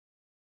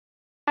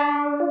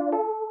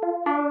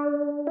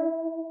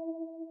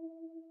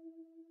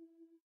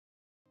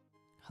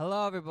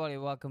Hello, everybody.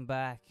 Welcome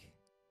back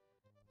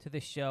to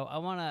the show.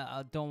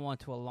 I don't want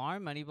to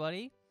alarm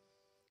anybody.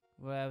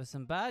 We have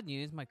some bad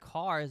news. My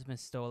car has been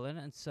stolen,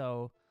 and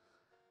so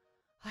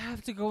I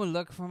have to go and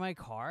look for my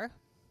car.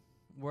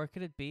 Where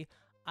could it be?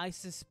 I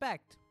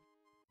suspect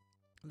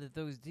that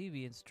those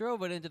deviants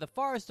drove it into the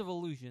Forest of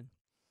Illusion.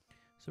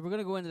 So we're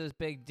gonna go into this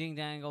big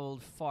ding-dang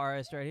old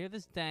forest right here.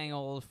 This dang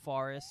old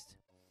forest.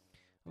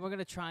 And we're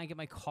gonna try and get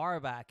my car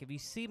back. If you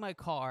see my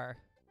car,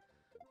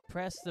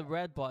 press the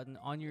red button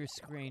on your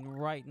screen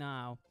right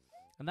now,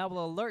 and that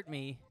will alert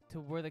me to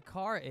where the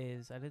car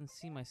is. I didn't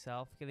see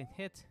myself getting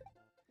hit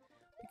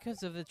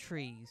because of the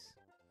trees.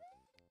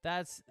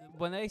 That's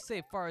when they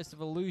say Forest of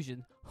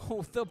Illusion.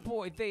 Oh, the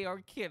boy, they are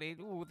kidding.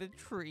 Oh, the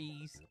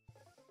trees.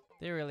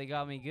 They really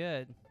got me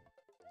good.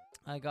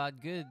 I got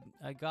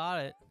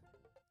it.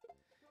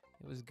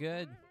 It was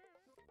good.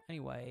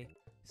 Anyway,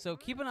 so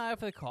keep an eye out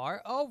for the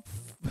car. Oh.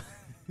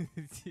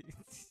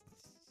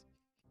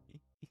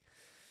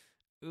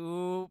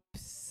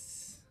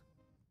 Oops.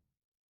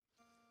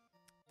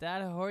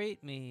 That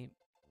hurt me.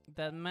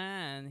 That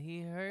man,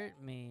 he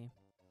hurt me.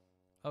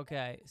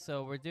 Okay,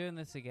 so we're doing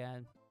this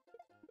again.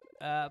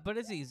 But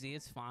it's easy,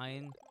 it's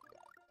fine.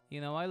 You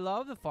know, I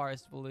love the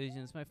Forest of Illusion.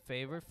 It's my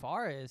favorite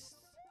forest.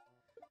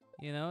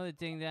 You know, the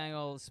ding-dang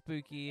old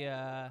spooky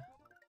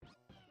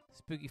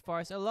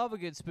forest. I love a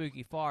good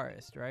spooky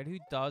forest, right? Who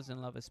doesn't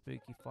love a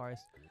spooky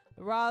forest?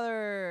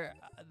 Rather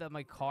that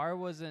my car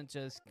wasn't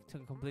just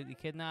completely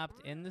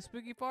kidnapped in the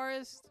spooky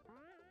forest.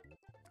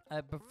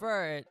 I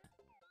prefer it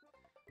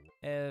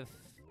if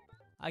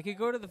I could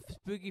go to the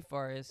spooky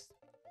forest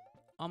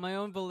on my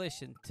own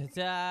volition.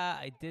 Ta-da!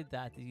 I did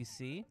that. Did you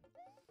see?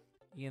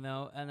 You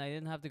know, and I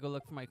didn't have to go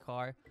look for my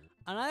car.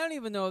 And I don't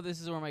even know if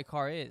this is where my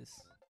car is.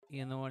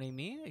 You know what I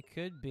mean? It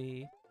could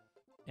be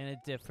in a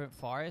different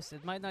forest.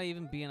 It might not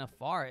even be in a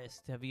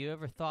forest. Have you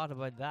ever thought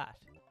about that?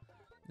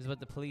 Is what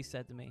the police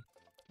said to me.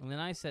 And then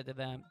I said to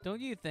them,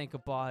 don't you think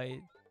about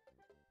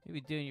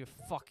maybe doing your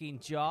fucking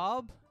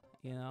job?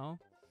 You know?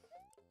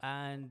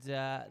 And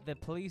the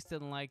police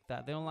didn't like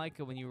that. They don't like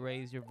it when you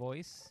raise your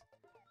voice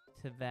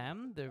to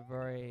them. They're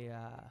very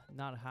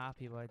not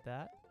happy about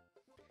that.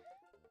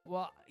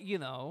 Well, you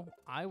know,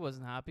 I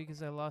wasn't happy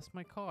because I lost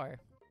my car.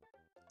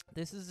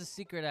 This is a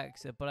secret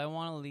exit, but I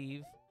want to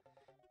leave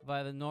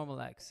via the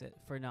normal exit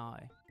for now.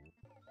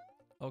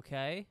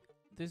 Okay?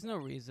 There's no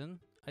reason.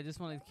 I just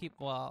wanted to keep,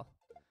 well,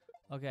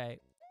 okay.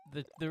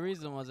 The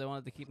reason was I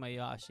wanted to keep my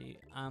Yoshi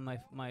and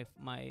my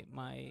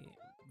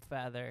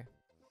feather.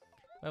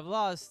 I've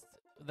lost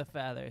the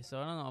feather, so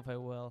I don't know if I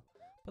will.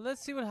 But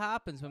let's see what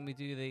happens when we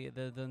do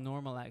the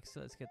normal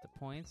exit. Let's get the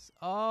points.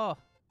 Oh!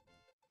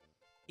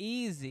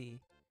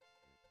 Easy.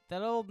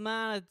 That old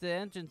man at the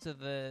entrance of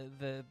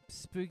the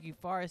spooky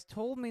forest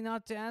told me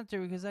not to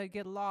enter because I'd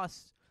get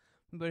lost.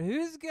 But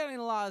who's getting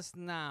lost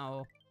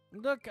now?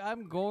 Look,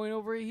 I'm going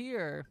over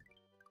here.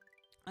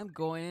 I'm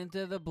going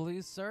into the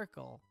blue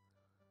circle.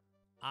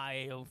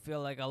 I don't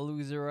feel like a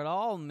loser at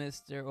all,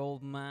 Mr.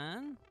 Old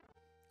Man.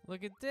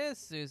 Look at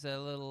this. There's a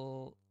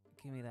little...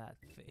 Give me that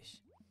fish.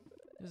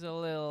 There's a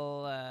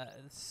little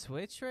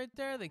switch right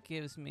there that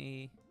gives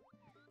me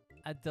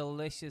a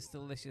delicious,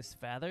 delicious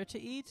feather to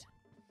eat.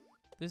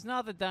 There's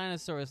not the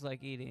dinosaurs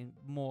like eating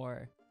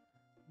more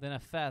than a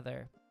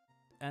feather.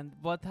 And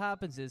what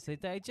happens is they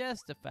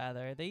digest the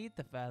feather, they eat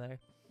the feather,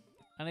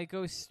 and it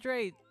goes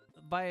straight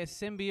by a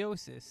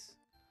symbiosis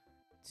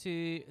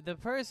to the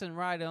person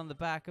right on the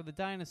back of the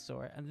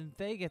dinosaur, and then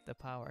they get the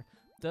power.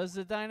 Does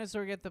the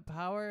dinosaur get the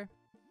power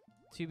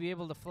to be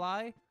able to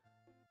fly?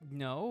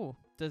 No.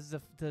 Does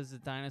the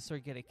dinosaur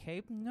get a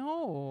cape?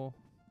 No.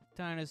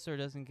 Dinosaur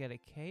doesn't get a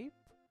cape.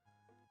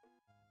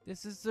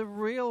 This is the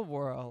real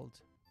world.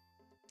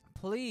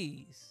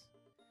 Please.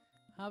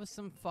 Have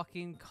some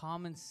fucking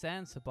common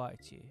sense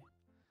about you.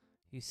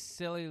 You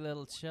silly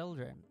little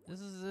children. This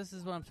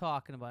is what I'm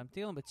talking about. I'm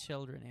dealing with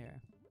children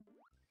here.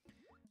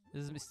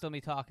 This is still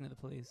me talking to the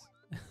police.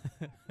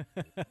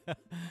 I'm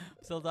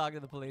still talking to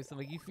the police. I'm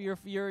like,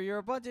 you're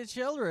a bunch of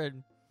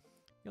children.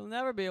 You'll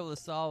never be able to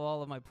solve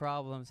all of my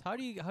problems. How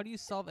do you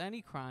solve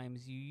any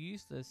crimes? You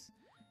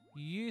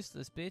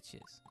useless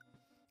bitches.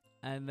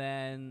 And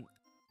then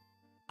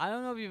I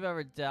don't know if you've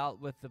ever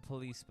dealt with the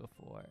police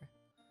before,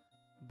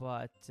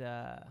 but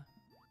they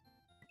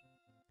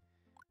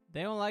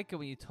don't like it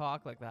when you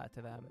talk like that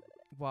to them.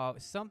 Wow,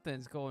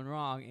 something's going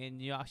wrong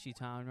in Yoshi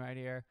Town right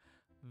here.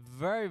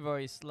 Very,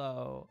 very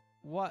slow.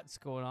 What's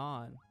going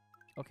on?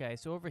 Okay,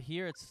 so over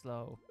here it's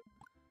slow.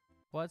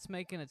 What's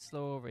making it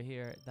slow over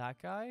here? That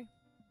guy?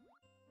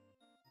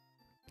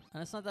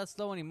 And it's not that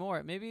slow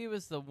anymore. Maybe it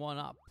was the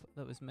one-up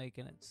that was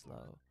making it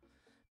slow.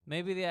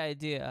 Maybe the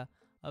idea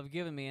of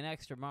giving me an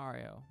extra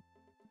Mario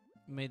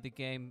made the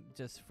game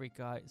just freak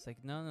out. It's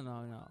like, no.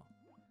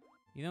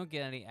 You don't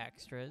get any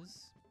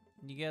extras.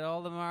 You get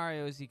all the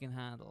Marios you can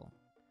handle.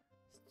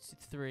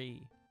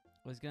 3.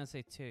 I was going to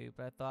say 2,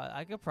 but I thought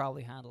I could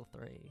probably handle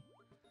 3.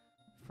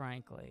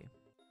 Frankly.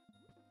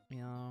 You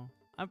know,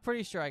 I'm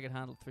pretty sure I could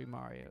handle 3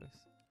 Marios.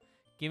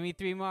 Give me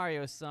 3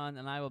 Marios, son,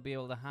 and I will be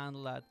able to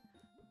handle that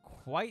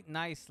quite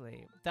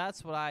nicely.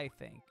 That's what I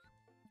think.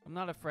 I'm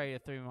not afraid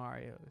of 3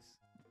 Marios.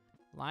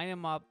 Line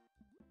them up.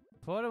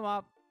 Put them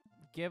up.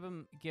 Give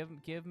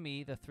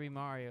me the 3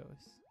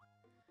 Marios.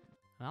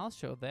 And I'll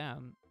show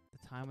them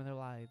the time of their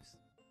lives.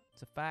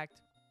 It's a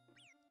fact.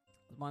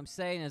 What I'm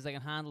saying is I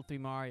can handle 3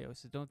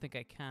 Marios, so don't think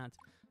I can't.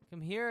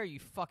 Come here, you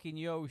fucking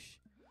Yosh.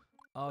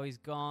 Oh, he's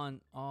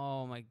gone.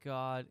 Oh my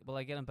god. Will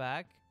I get him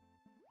back?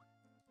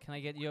 Can I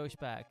get Yosh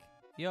back?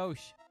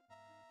 Yosh!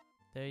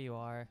 There you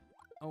are.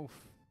 Oof.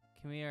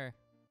 Come here.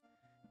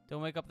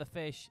 Don't wake up the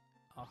fish.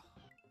 Oh,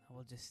 I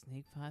will just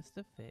sneak past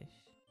the fish.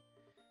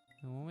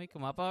 And we'll wake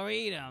him up. I'll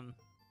eat him.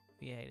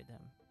 We hated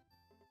him.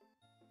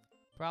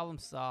 Problem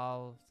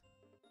solved.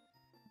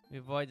 We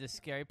avoid the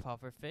scary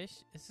puffer fish.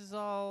 This is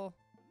all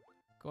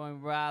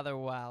going rather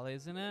well,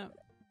 isn't it?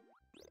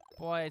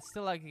 Boy, I'd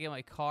still like to get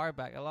my car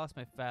back. I lost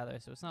my feather,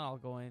 so it's not all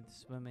going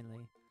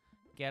swimmingly.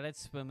 Get it?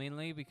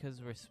 Swimmingly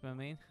because we're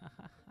swimming.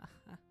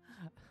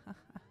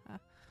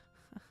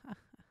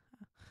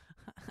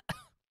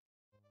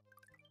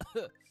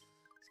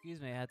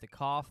 Excuse me, I had to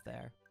cough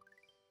there.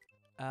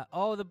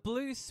 Oh, the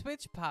Blue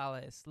Switch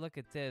Palace. Look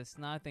at this.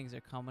 Now things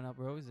are coming up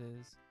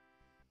roses.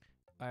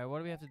 Alright, what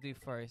do we have to do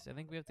first? I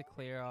think we have to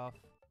clear off...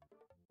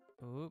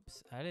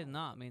 Oops, I did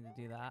not mean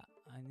to do that.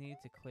 I need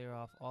to clear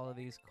off all of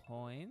these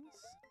coins.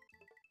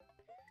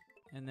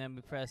 And then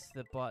we press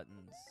the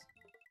buttons.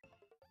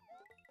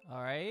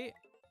 Alright.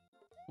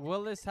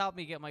 Will this help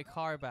me get my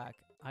car back?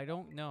 I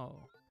don't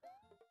know.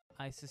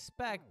 I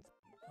suspect...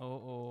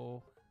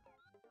 Uh-oh.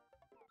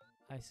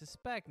 I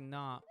suspect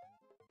not.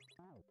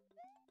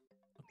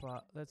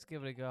 But let's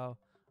give it a go.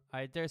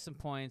 Alright, there's some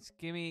points.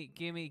 Gimme.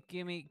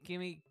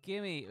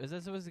 Was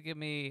that supposed to give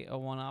me a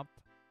 1-up?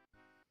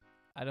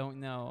 I don't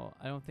know.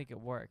 I don't think it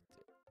worked.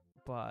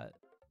 But,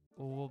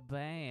 well,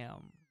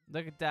 bam.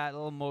 Look at that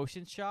little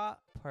motion shot.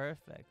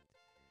 Perfect.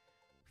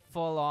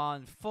 Full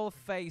on,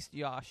 full-faced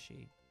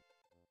Yoshi.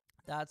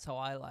 That's how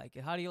I like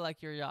it. How do you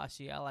like your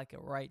Yoshi? I like it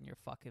right in your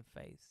fucking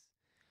face.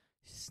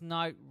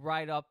 Snout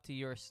right up to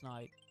your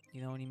snout.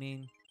 You know what I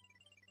mean?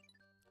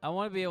 I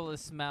want to be able to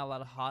smell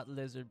that hot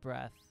lizard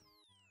breath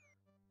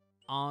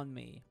on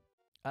me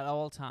at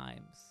all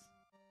times.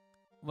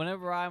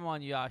 Whenever I'm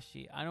on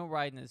Yoshi, I don't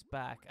ride in his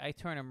back. I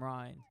turn him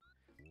around.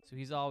 So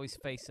he's always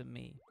facing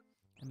me.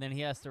 And then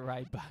he has to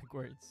ride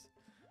backwards.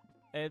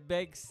 It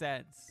makes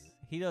sense.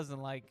 He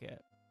doesn't like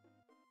it.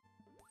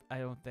 I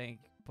don't think.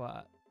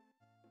 But,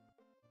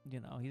 you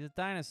know, he's a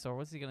dinosaur.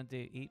 What's he going to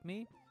do? Eat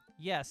me?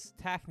 Yes,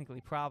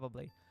 technically,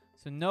 probably.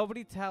 So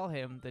nobody tell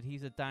him that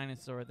he's a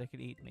dinosaur that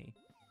could eat me.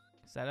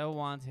 Because I don't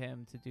want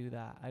him to do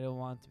that. I don't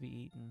want to be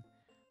eaten.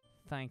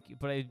 Thank you.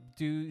 But I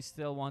do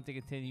still want to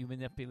continue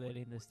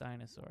manipulating this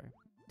dinosaur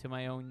to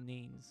my own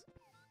needs.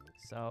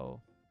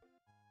 So,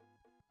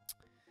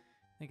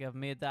 I think I've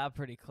made that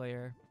pretty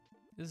clear.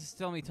 This is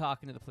still me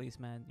talking to the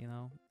policeman, you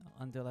know?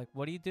 And they're like,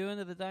 what are you doing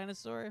to the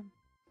dinosaur?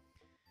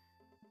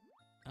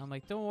 I'm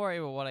like, don't worry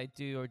about what I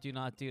do or do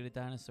not do to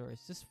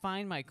dinosaurs. Just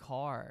find my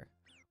car.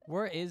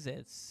 Where is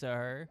it,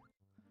 sir?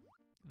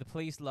 The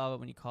police love it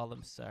when you call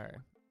them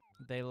sir.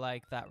 They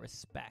like that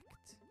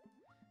respect.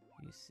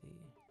 You see.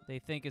 They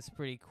think it's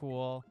pretty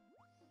cool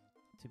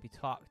to be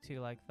talked to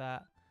like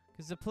that.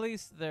 Because the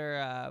police, they're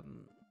a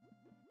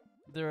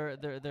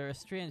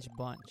strange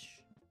bunch.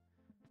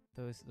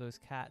 Those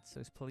cats,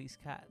 those police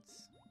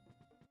cats.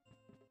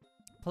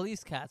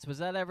 Police Cats, was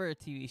that ever a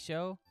TV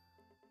show?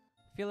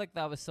 I feel like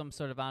that was some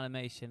sort of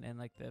animation in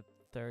like the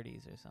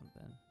 30s or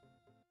something.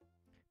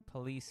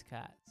 Police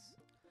Cats.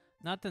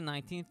 Not the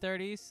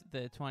 1930s,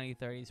 the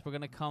 2030s. We're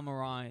going to come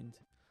around.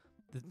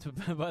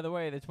 By the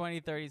way, the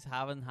 2030s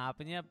haven't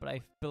happened yet, but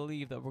I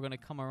believe that we're going to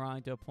come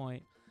around to a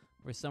point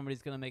where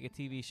somebody's going to make a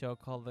TV show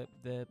called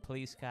the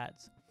Police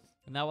Cats.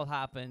 And that will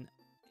happen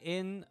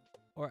in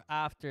or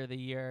after the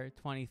year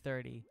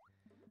 2030.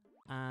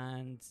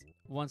 And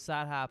once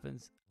that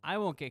happens, I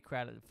won't get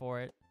credit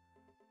for it.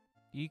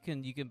 You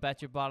can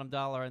bet your bottom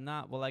dollar on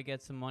that. Will I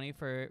get some money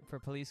for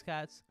Police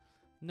Cats?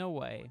 No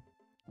way.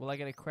 Will I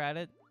get a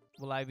credit?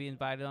 Will I be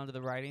invited onto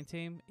the writing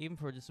team? Even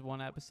for just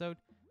one episode?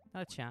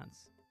 Not a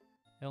chance.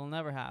 It'll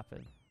never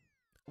happen.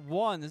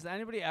 One. Has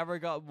anybody ever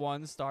got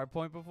 1 star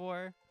point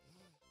before?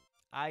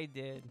 I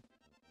did.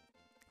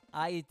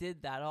 I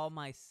did that all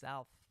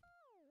myself.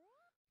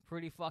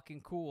 Pretty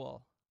fucking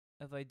cool,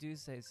 if I do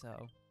say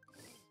so.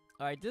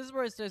 Alright, this is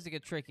where it starts to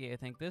get tricky, I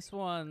think. This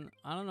one,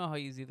 I don't know how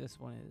easy this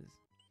one is.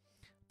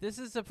 This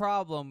is the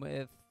problem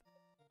with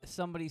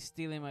somebody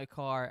stealing my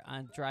car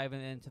and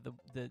driving into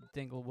the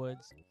Dingle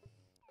Woods.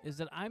 Is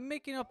that I'm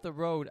making up the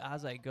road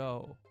as I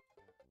go.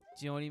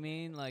 Do you know what I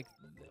mean? Like,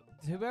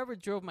 whoever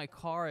drove my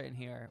car in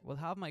here will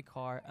have my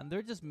car, and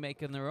they're just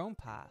making their own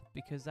path,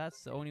 because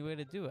that's the only way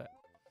to do it.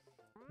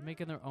 They're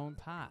making their own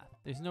path.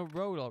 There's no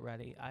road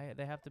already.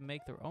 They have to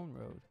make their own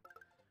road.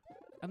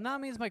 And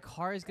that means my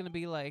car is going to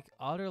be, like,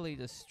 utterly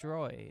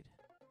destroyed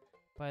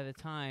by the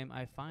time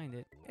I find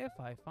it. If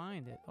I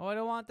find it. Oh, I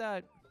don't want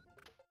that.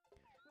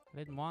 I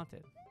didn't want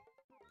it.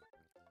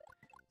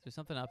 Is there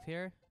something up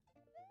here?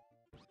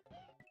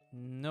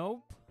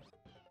 Nope.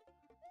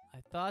 I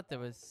thought there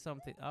was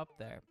something up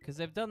there. Because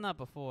they've done that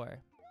before.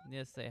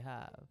 Yes, they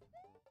have.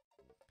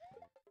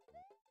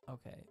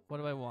 Okay, what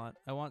do I want?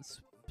 I want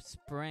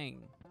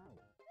spring.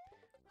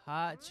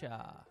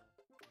 Hacha.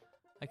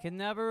 I can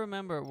never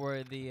remember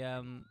where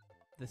the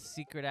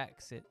secret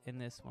exit in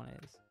this one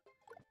is.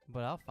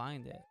 But I'll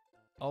find it.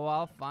 Oh,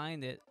 I'll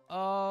find it.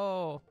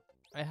 Oh,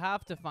 I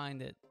have to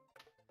find it.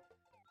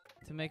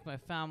 To make my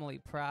family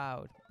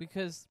proud.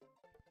 Because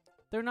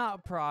they're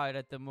not proud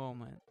at the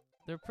moment.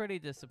 They're pretty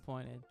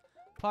disappointed.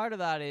 Part of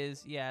that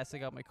is, yes, I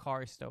got my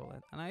car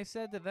stolen. And I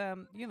said to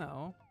them, you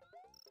know,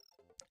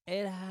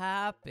 it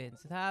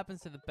happens. It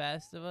happens to the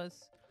best of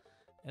us.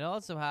 It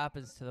also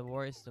happens to the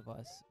worst of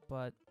us.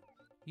 But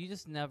you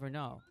just never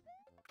know.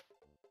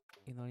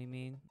 You know what I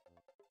mean?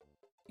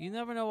 You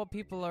never know what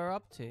people are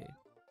up to.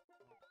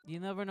 You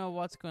never know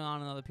what's going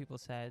on in other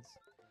people's heads.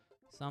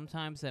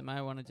 Sometimes they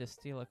might want to just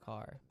steal a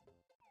car.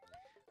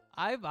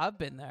 I've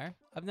been there.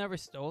 I've never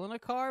stolen a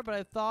car, but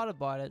I've thought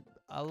about it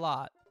a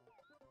lot.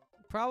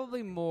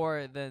 Probably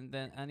more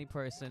than any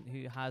person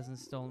who hasn't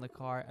stolen a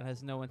car and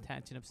has no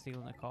intention of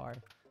stealing a car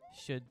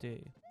should do.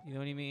 You know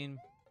what I mean?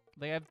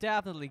 Like, I've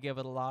definitely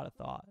given it a lot of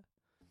thought.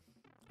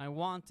 I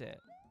want it.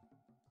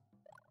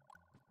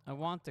 I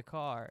want the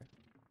car.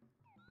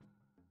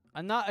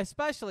 I'm not,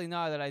 especially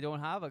now that I don't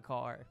have a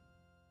car.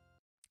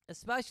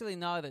 Especially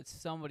now that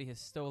somebody has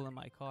stolen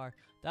my car.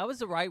 That was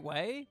the right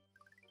way?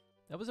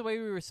 That was the way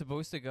we were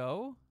supposed to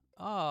go?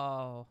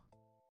 Oh.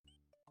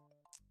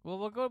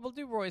 Well, we'll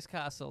do Roy's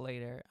castle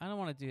later. I don't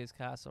want to do his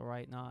castle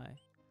right now.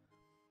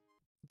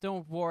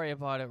 Don't worry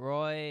about it,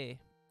 Roy.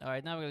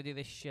 Alright, now we're going to do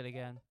this shit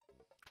again.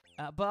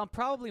 But I'm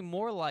probably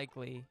more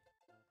likely...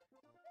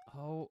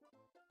 Oh,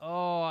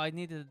 I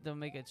needed to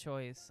make a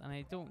choice. And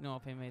I don't know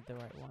if I made the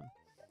right one.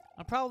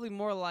 I'm probably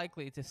more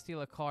likely to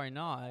steal a car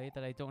now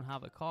that I don't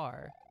have a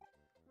car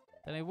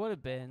than I would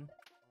have been.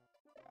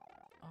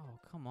 Oh,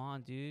 come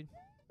on, dude.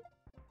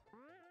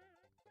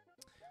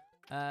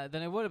 Than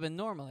I would have been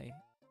normally.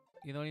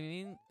 You know what I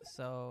mean?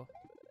 So,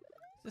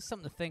 just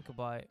something to think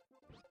about.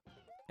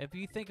 If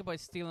you think about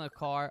stealing a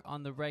car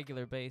on the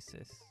regular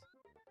basis,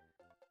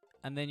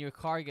 and then your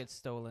car gets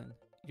stolen,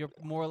 you're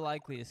more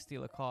likely to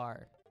steal a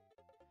car.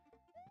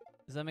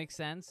 Does that make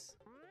sense?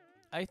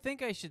 I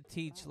think I should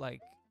teach, like,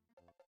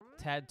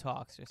 TED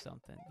Talks or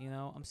something, you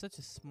know? I'm such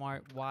a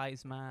smart,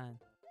 wise man.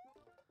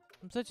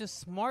 I'm such a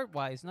smart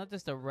wise, not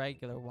just a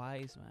regular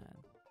wise man.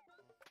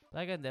 But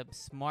I got the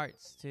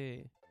smarts,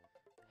 too.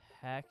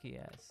 Heck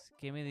yes.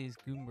 Give me these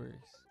goombers.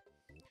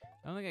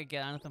 I don't think I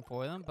get anything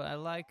for them, but I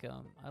like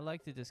them. I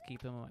like to just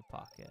keep them in my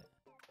pocket.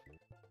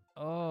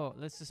 Oh,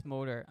 let's just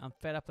motor. I'm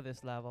fed up with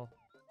this level.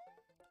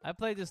 I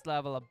played this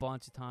level a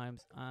bunch of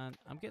times, and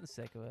I'm getting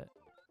sick of it.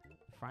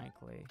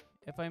 Frankly.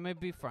 If I may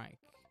be frank.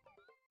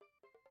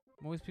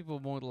 Most people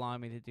won't allow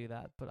me to do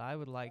that, but I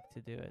would like to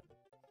do it.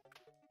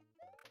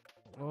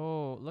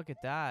 Oh, look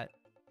at that.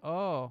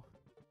 Oh.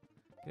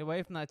 Get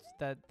away from that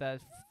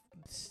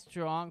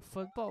strong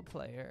football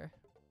player.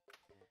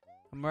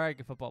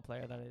 American football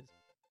player, that is.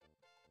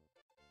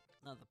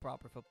 Not the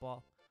proper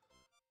football.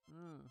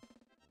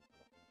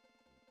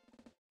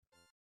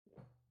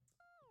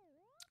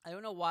 I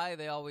don't know why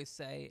they always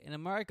say, in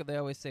America they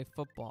always say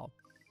football.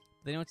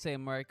 They don't say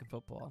American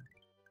football.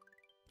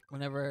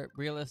 Whenever,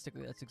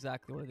 realistically, that's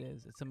exactly what it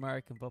is. It's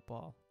American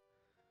football.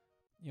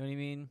 You know what I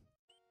mean?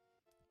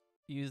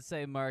 You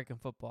say American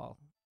football.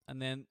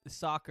 And then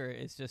soccer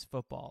is just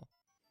football.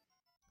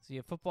 So you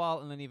have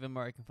football and then you have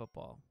American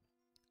football.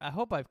 I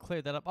hope I've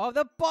cleared that up. Oh,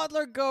 the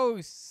Butler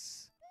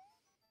ghosts!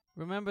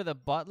 Remember the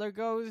Butler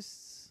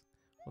ghosts?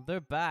 Well,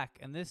 they're back.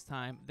 And this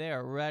time, they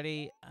are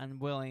ready and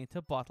willing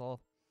to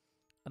bottle.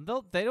 And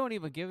they don't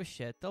even give a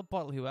shit. They'll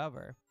bottle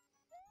whoever.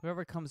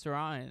 Whoever comes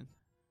around.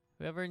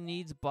 Whoever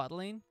needs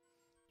bottling,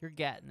 you're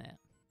getting it.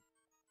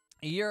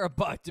 You're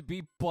about to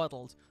be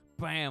bottled.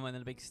 Bam! And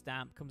then a big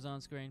stamp comes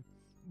on screen.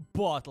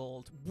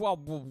 Bottled.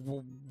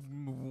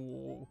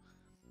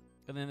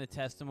 And then the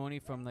testimony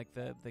from like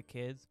the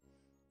kids.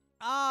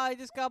 Ah, I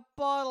just got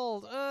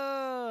bottled.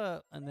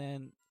 And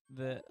then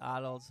the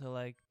adults are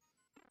like,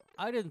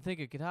 I didn't think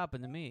it could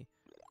happen to me.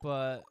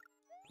 But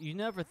you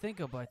never think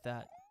about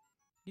that.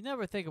 You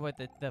never think about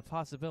the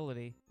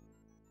possibility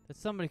that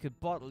somebody could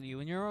bottle you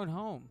in your own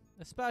home.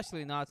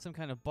 Especially not some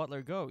kind of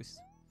butler ghost.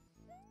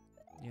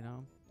 You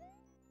know?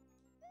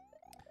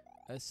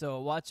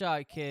 So watch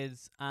out,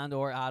 kids and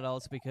or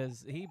adults,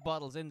 because he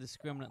bottles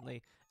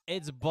indiscriminately.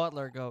 It's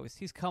Butler Ghost.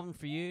 He's coming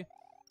for you,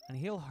 and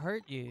he'll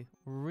hurt you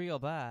real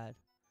bad.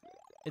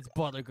 It's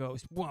Butler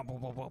Ghost. Butler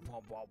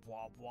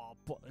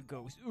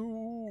Ghost.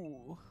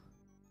 Ooh.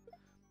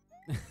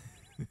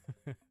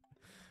 I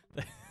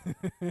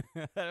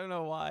don't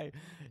know why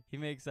he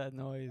makes that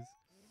noise.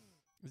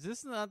 Is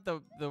this not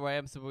the way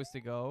I'm supposed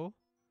to go?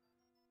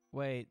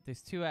 Wait,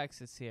 there's two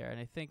exits here, and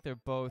I think they're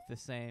both the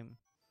same.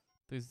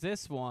 There's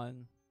this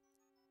one.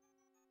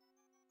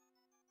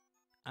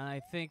 And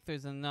I think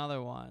there's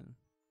another one.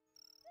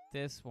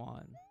 This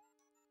one.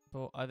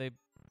 But are they...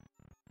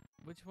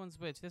 Which one's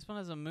which? This one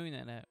has a moon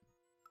in it.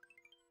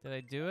 Did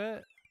I do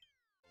it?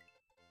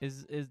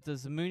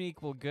 Does moon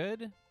equal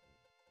good?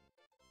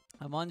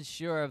 I'm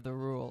unsure of the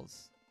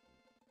rules.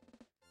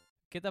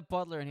 Get that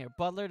Butler in here.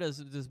 Butler,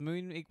 does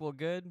moon equal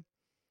good?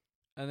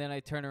 And then I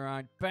turn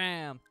around,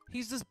 bam!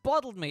 He's just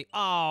bottled me.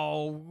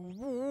 Oh,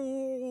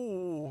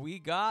 woo, he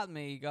got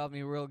me. He got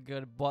me real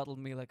good. Bottled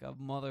me like a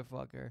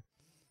motherfucker.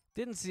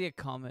 Didn't see it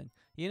coming.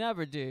 You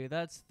never do.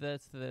 That's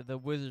the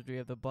wizardry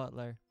of the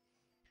Butler.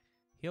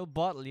 He'll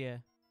bottle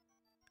you,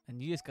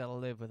 and you just gotta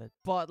live with it.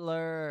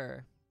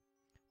 Butler,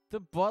 the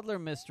Butler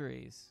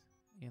mysteries.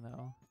 You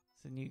know,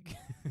 it's a new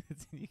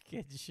it's a new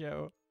kids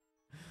show.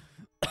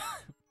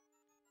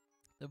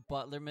 The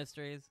Butler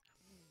mysteries.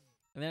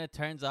 And then it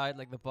turns out,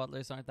 like, the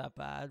butlers aren't that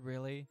bad,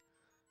 really.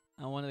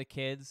 And one of the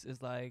kids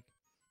is like,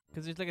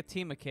 because there's like a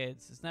team of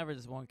kids. It's never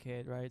just one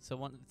kid, right?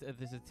 So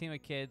there's a team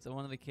of kids, and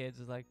one of the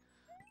kids is like,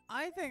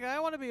 I think I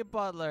want to be a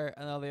butler.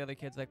 And all the other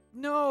kids like,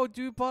 no,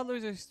 dude,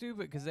 butlers are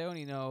stupid, because they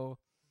only know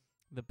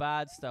the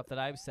bad stuff that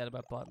I've said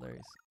about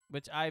butlers,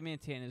 which I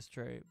maintain is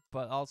true,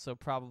 but also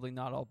probably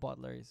not all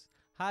butlers.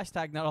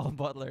 Hashtag not all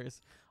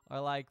butlers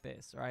are like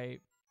this,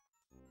 right?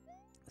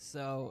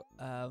 So,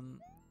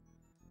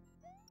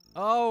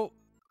 oh,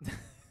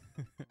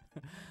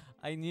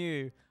 I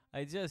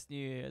just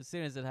knew as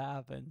soon as it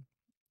happened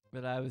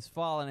that I was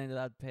falling into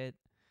that pit.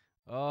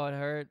 Oh,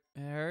 it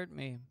hurt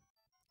me,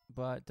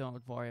 but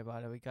don't worry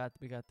about it. We got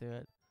through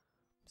it.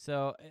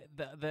 So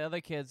the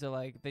other kids are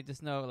like, they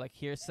just know like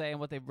hearsay and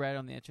what they've read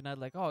on the internet.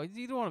 Like, oh,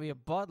 you don't want to be a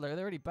butler.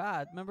 They're already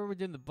bad. Remember we're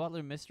doing the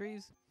Butler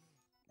mysteries,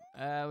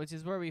 which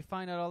is where we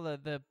find out all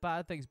the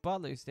bad things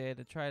butlers did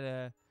to try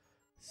to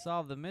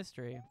solve the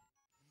mystery.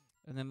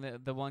 And then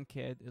the one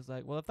kid is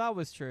like, well, if that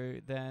was true,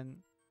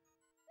 then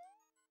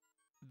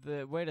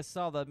the way to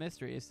solve that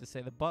mystery is to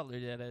say the butler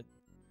did it.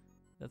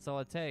 That's all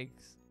it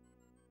takes,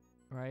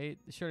 right?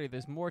 Surely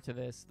there's more to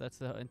this. That's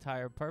the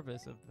entire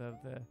purpose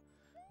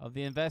of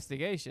the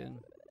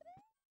investigation.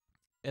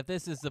 If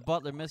this is the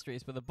Butler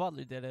mysteries, but the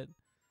butler did it,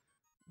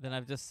 then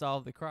I've just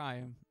solved the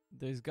crime.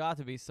 There's got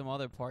to be some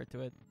other part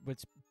to it,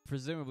 which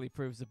presumably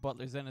proves the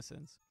butler's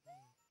innocence.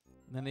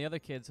 And then the other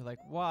kids are like,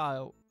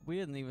 wow, we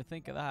didn't even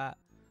think of that.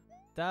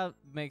 That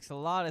makes a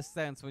lot of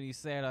sense when you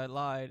say it out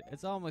loud.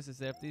 It's almost as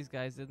if these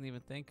guys didn't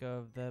even think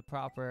of the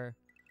proper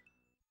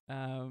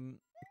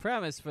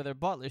premise for their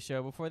Butler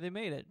show before they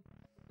made it.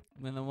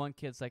 And then the one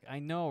kid's like, I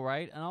know,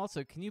 right? And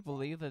also, can you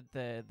believe that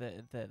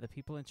the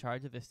people in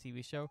charge of this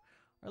TV show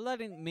are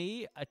letting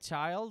me, a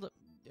child,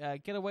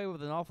 get away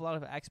with an awful lot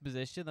of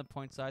exposition that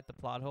points out the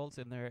plot holes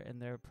in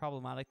their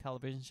problematic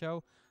television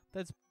show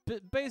that's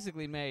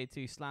basically made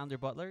to slander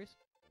butlers?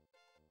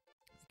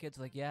 The kid's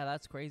like, yeah,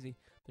 that's crazy.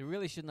 They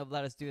really shouldn't have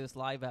let us do this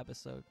live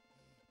episode.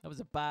 That was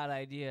a bad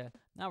idea.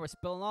 Now we're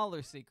spilling all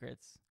their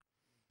secrets.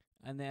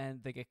 And then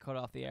they get cut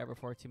off the air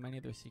before too many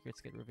of their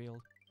secrets get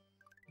revealed.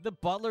 The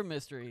Butler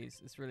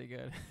mysteries is really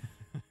good.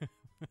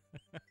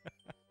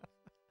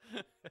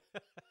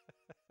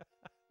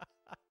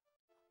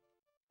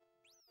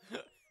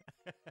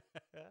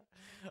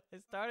 I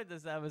started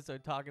this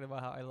episode talking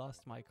about how I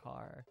lost my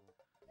car.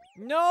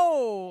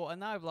 No! And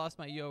now I've lost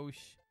my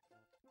Yosh.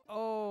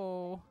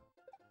 Oh.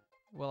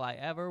 Will I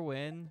ever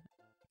win?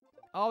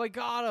 Oh, we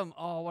got him!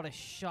 Oh, what a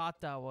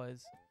shot that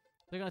was.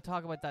 They're gonna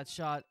talk about that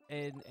shot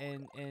in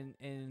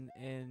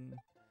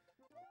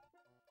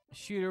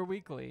Shooter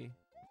Weekly.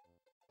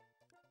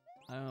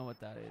 I don't know what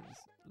that is.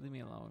 Leave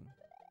me alone.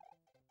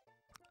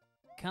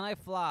 Can I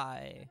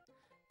fly?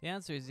 The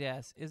answer is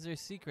yes. Is there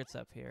secrets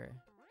up here?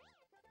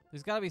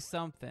 There's gotta be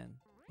something,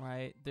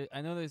 right?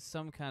 I know there's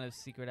some kind of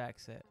secret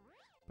exit.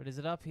 But is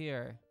it up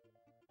here?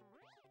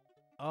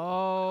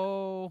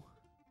 Oh.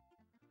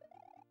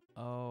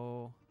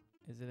 Oh.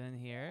 Is it in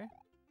here?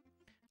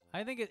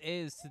 I think it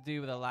is to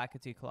do with a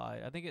Lakitu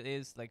Cloud. I think it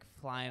is like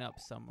flying up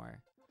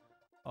somewhere.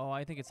 Oh,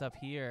 I think it's up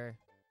here.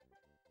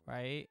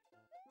 Right?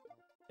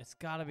 It's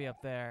gotta be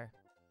up there.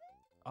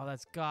 Oh,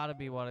 that's gotta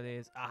be what it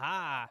is.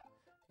 Aha!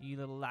 You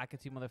little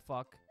Lakitu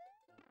motherfucker.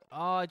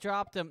 Oh, I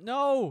dropped him.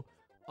 No!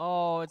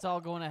 Oh, it's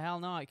all going to hell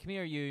now. Come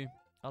here, you.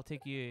 I'll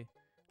take you.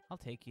 I'll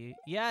take you.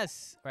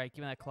 Yes! Right,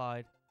 give me that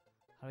cloud.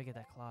 How do I get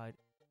that cloud?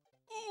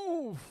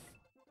 Oof!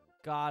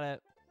 Got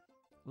it.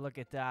 Look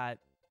at that.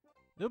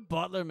 The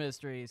Butler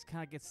mysteries.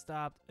 Can't get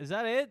stopped. Is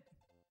that it?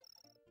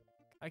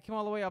 I came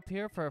all the way up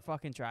here for a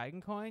fucking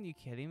dragon coin? You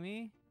kidding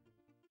me?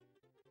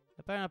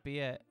 That better not be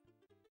it.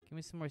 Give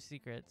me some more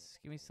secrets.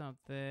 Give me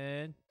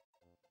something.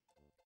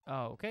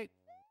 Oh, okay.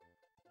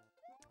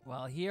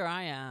 Well, here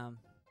I am.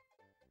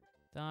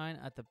 Down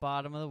at the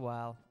bottom of the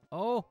well.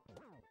 Oh!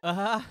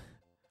 I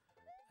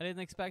didn't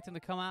expect him to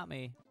come at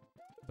me.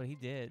 But he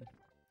did.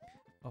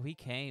 Oh, he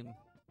came.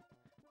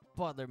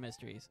 Butler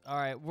mysteries.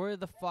 Alright, where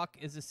the fuck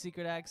is the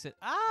secret exit?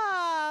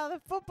 Ah! The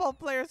football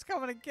player's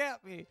coming to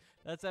get me!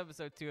 That's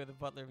episode 2 of the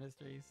Butler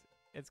mysteries.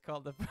 It's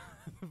called the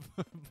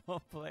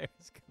football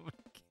player's coming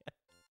to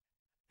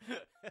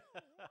get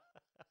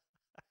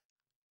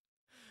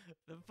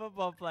The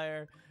football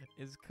player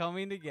is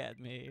coming to get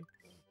me.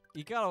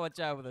 You gotta watch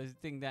out with those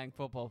ding-dang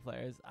football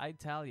players. I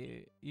tell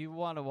you, you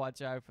want to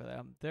watch out for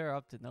them. They're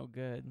up to no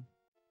good.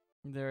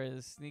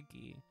 They're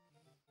sneaky.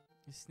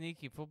 You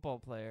sneaky football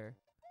player.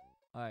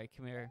 Alright,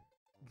 come here.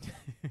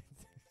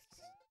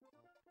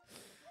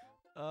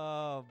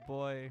 Oh,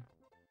 boy.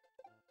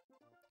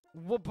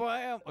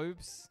 Whoop-bam!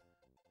 Oops.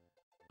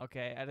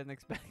 Okay, I didn't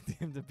expect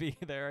him to be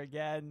there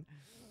again.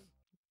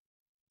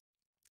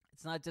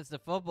 It's not just the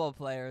football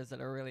players that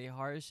are really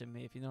harsh on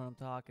me, if you know what I'm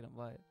talking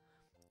about.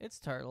 It's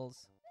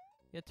turtles.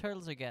 Yeah,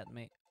 turtles are getting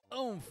me.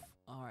 Oomph!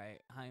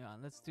 Alright, hang on.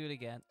 Let's do it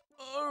again.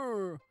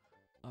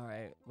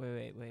 Alright,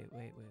 wait.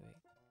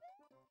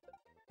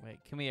 Wait,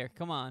 come here.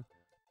 Come on.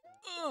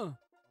 Oh,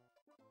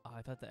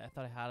 I thought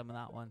I had him in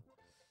that one.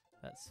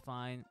 That's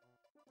fine.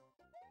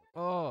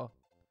 Oh.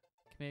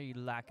 Come here, you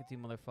lackady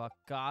motherfucker.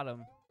 Got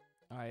him.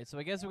 Alright, so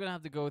I guess we're gonna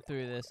have to go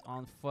through this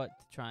on foot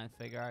to try and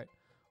figure out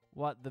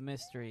what the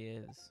mystery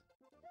is.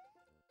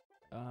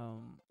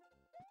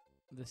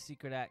 The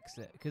secret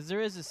exit. Because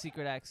there is a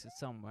secret exit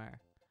somewhere.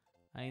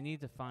 I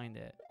need to find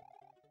it.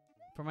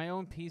 For my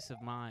own peace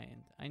of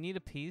mind. I need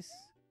a peace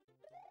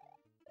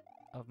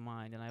of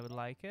mind, and I would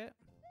like it.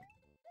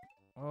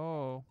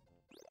 Oh.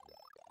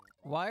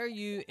 Why are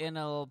you in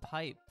a little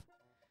pipe,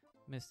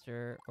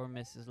 Mr. or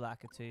Mrs.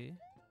 Lakitu?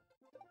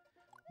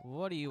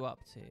 What are you up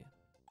to?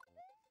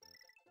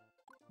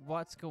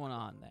 What's going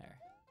on there?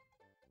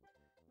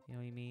 You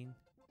know what I mean?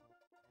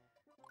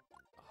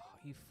 Oh,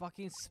 you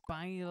fucking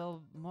spiny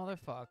little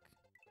motherfucker.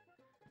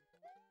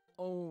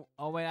 Oh,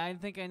 wait, I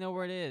think I know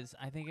where it is.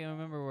 I think I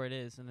remember where it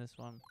is in this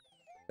one.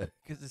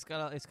 Because it's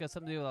got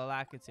something to do with a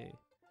Lakitu.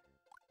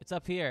 It's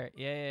up here.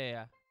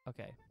 Yeah.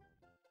 Okay.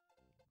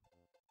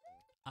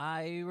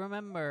 I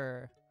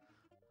remember.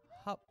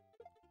 Hup.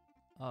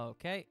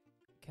 Okay.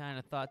 Kind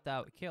of thought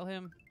that would kill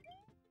him.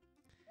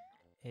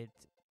 It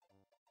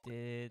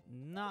did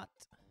not.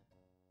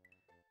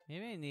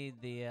 Maybe I need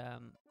the,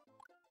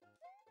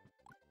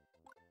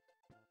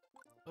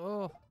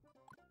 Oh.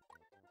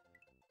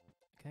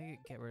 Can I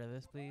get rid of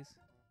this, please?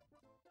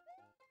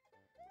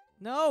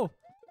 No!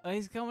 Oh,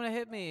 he's coming to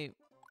hit me.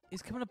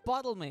 He's coming to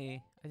bottle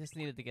me. I just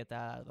needed to get that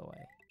out of the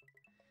way.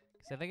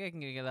 Because I think I can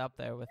get up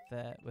there with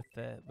the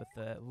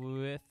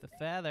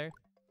feather.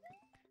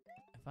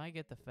 If I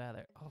get the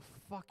feather. Oh,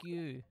 fuck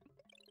you.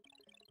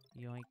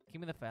 Yoink.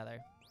 Give me the feather.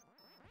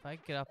 If I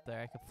get up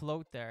there, I can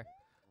float there.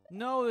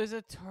 No, there's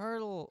a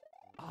turtle.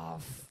 Oh,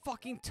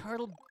 fucking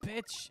turtle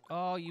bitch.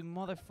 Oh, you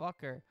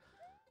motherfucker.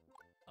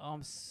 Oh,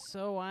 I'm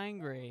so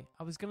angry.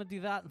 I was gonna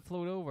do that and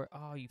float over.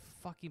 Oh, you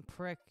fucking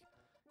prick.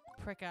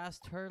 Prick-ass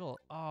turtle.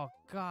 Oh,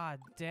 god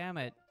damn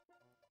it.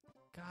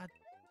 God,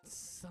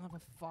 son of a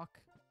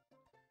fuck.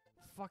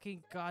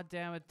 Fucking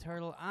goddamn it,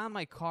 turtle. And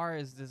my car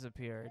has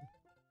disappeared.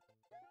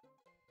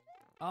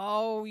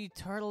 Oh, you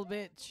turtle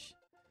bitch.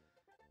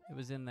 It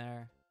was in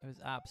there. It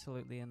was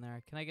absolutely in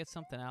there. Can I get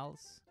something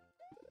else?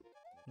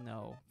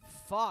 No.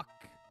 Fuck.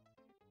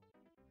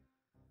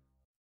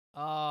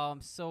 Oh,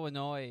 I'm so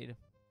annoyed.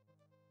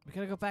 We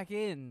gotta go back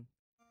in.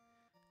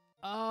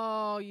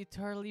 Oh, you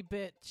turtly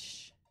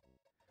bitch.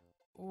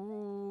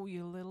 Ooh,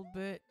 you little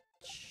bitch.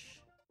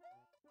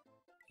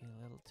 You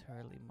little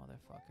turtly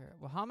motherfucker.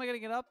 Well, how am I gonna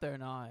get up there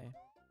now?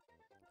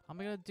 How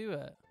am I gonna do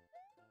it?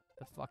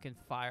 The fucking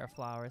fire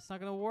flower. It's not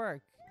gonna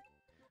work.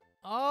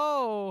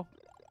 Oh!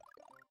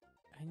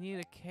 I need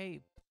a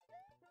cape.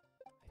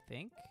 I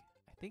think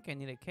I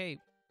need a cape.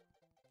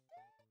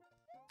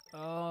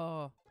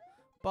 Oh.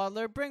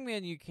 Butler, bring me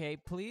a new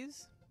cape,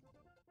 please.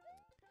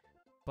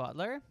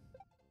 Butler?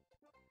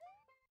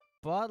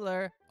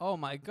 Butler? Oh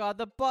my god,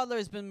 the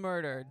butler's been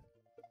murdered.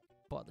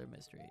 Butler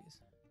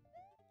mysteries.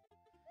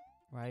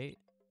 Right?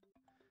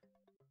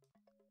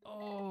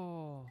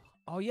 Oh.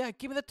 Oh yeah,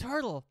 give me the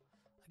turtle.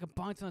 I can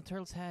bounce on the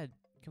turtle's head.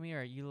 Come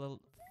here, you little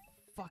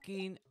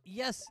fucking...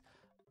 Yes!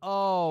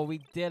 Oh, we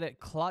did it.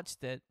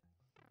 Clutched it.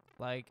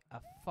 Like a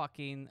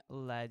fucking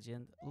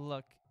legend.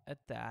 Look at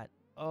that.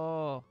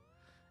 Oh.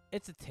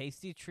 It's a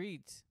tasty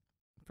treat.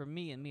 For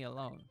me and me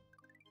alone.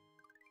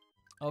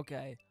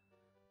 Okay.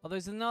 Oh,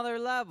 there's another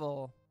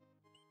level.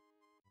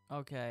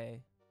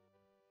 Okay.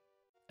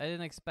 I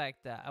didn't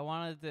expect that.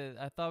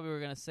 I thought we were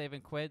gonna save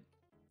and quit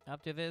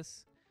after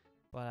this.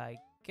 But I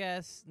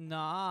guess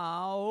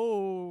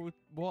no.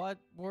 What?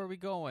 Where are we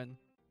going?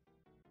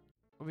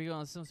 Are we going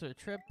on some sort of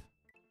trip?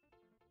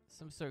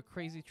 Some sort of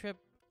crazy trip?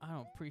 I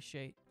don't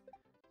appreciate.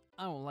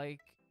 I don't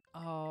like.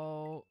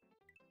 Oh.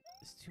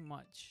 It's too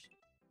much.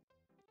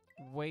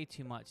 Way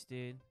too much,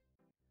 dude.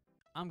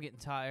 I'm getting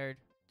tired.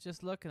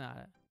 Just looking at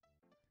it.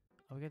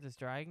 Oh, we got this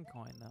dragon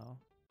coin, though.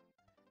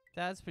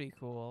 That's pretty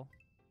cool.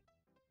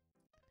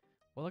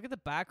 Well, look at the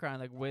background,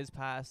 like, whiz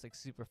past, like,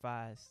 super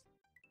fast.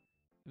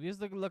 If you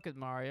just look at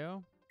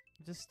Mario,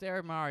 just stare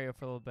at Mario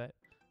for a little bit.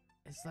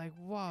 It's like,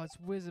 wow, it's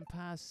whizzing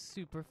past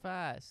super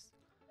fast.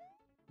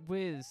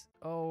 Whiz.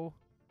 Oh.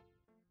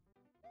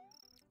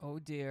 Oh,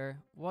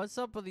 dear. What's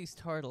up with these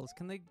turtles?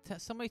 Can they...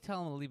 somebody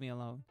tell them to leave me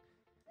alone.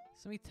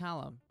 Somebody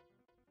tell them.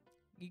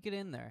 You get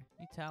in there.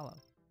 You tell them.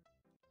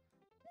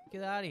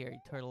 Get out of here, you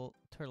turtle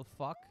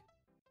fuck.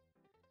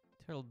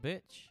 Turtle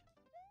bitch.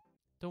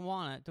 Don't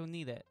want it. Don't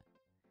need it.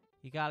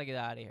 You gotta get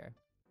out of here.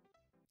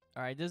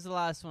 Alright, this is the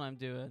last one I'm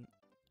doing.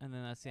 And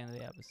then that's the end of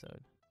the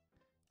episode.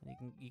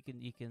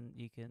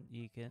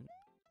 You can.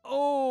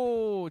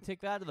 Oh,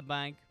 take that to the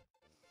bank.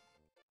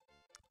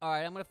 All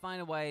right, I'm gonna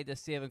find a way to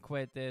save and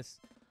quit this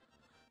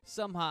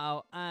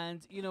somehow.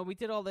 And you know, we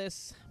did all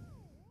this,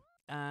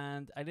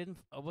 and I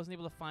wasn't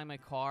able to find my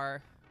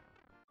car.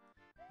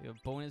 We have a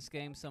bonus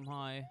game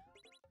somehow. I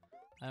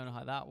don't know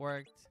how that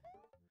worked.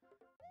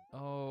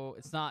 Oh,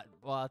 it's not.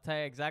 Well, I'll tell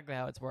you exactly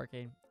how it's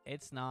working.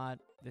 It's not.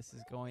 This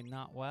is going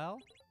not well.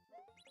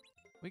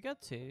 We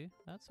got 2.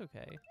 That's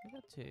okay. We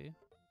got 2.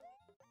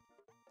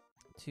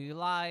 2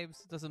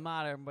 lives. Doesn't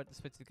matter. I'm about to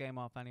switch the game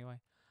off anyway.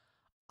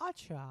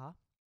 Acha.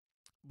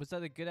 Was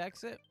that a good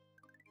exit?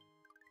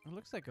 It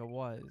looks like it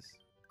was.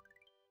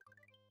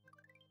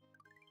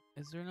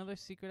 Is there another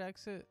secret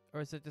exit?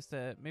 Or is it just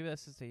a... Maybe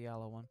that's just a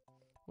yellow one.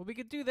 Well, we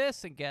could do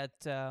this and get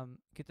the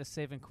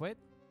save and quit.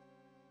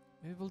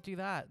 Maybe we'll do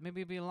that.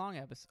 Maybe it'll be a long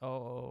episode.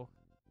 Oh.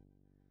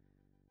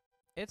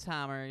 It's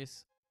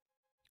hammers.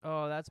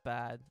 Oh, that's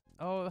bad.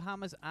 Oh,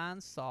 hammers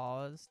and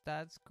saws.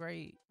 That's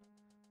great.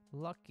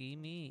 Lucky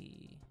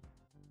me.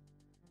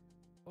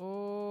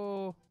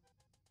 Oh.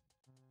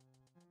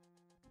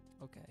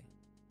 Okay.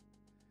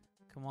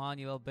 Come on,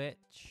 you little bitch.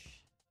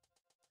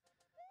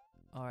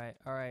 Alright.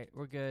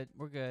 We're good.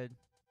 We're good.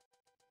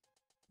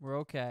 We're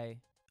okay.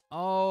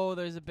 Oh,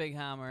 there's a big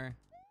hammer.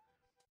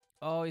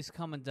 Oh, he's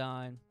coming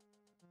down.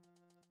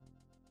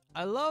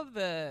 I love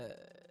the...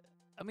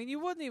 I mean, you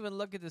wouldn't even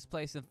look at this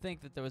place and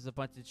think that there was a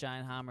bunch of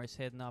giant hammers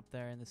hidden up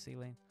there in the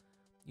ceiling.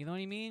 You know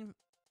what I mean?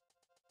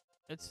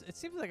 It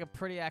seems like a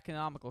pretty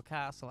economical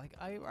castle. Like,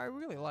 I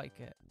really like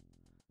it.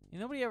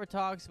 Nobody ever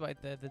talks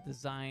about the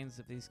designs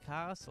of these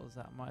castles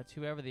that much.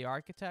 Whoever the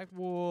architect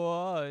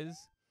was.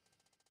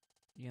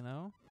 You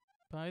know?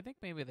 But I think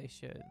maybe they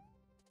should.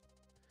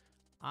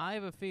 I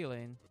have a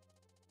feeling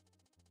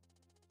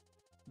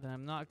that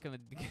I'm not going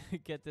to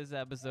get this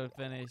episode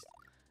finished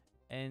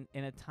in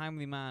a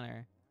timely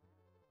manner.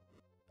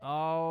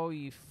 Oh,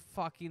 you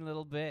fucking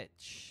little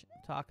bitch.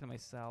 I'm talking to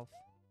myself.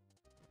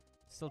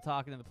 Still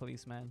talking to the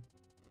policeman.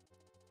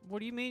 What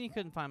do you mean you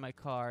couldn't find my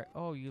car?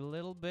 Oh, you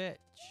little bitch.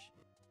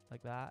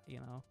 Like that, you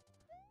know.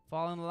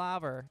 Fall in the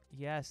lava.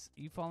 Yes,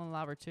 you fall in the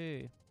lava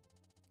too.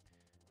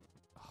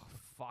 Oh,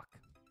 fuck.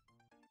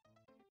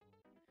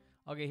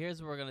 Okay,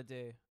 here's what we're gonna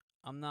do.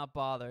 I'm not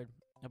bothered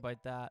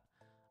about that.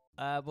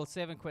 We'll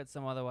save and quit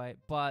some other way.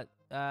 But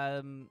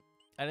I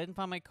didn't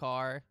find my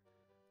car,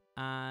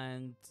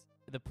 and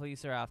the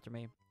police are after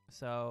me.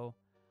 So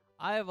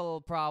I have a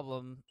little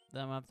problem that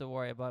I'm gonna have to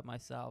worry about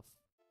myself.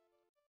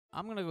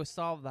 I'm gonna go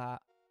solve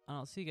that, and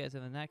I'll see you guys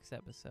in the next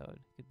episode.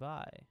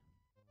 Goodbye.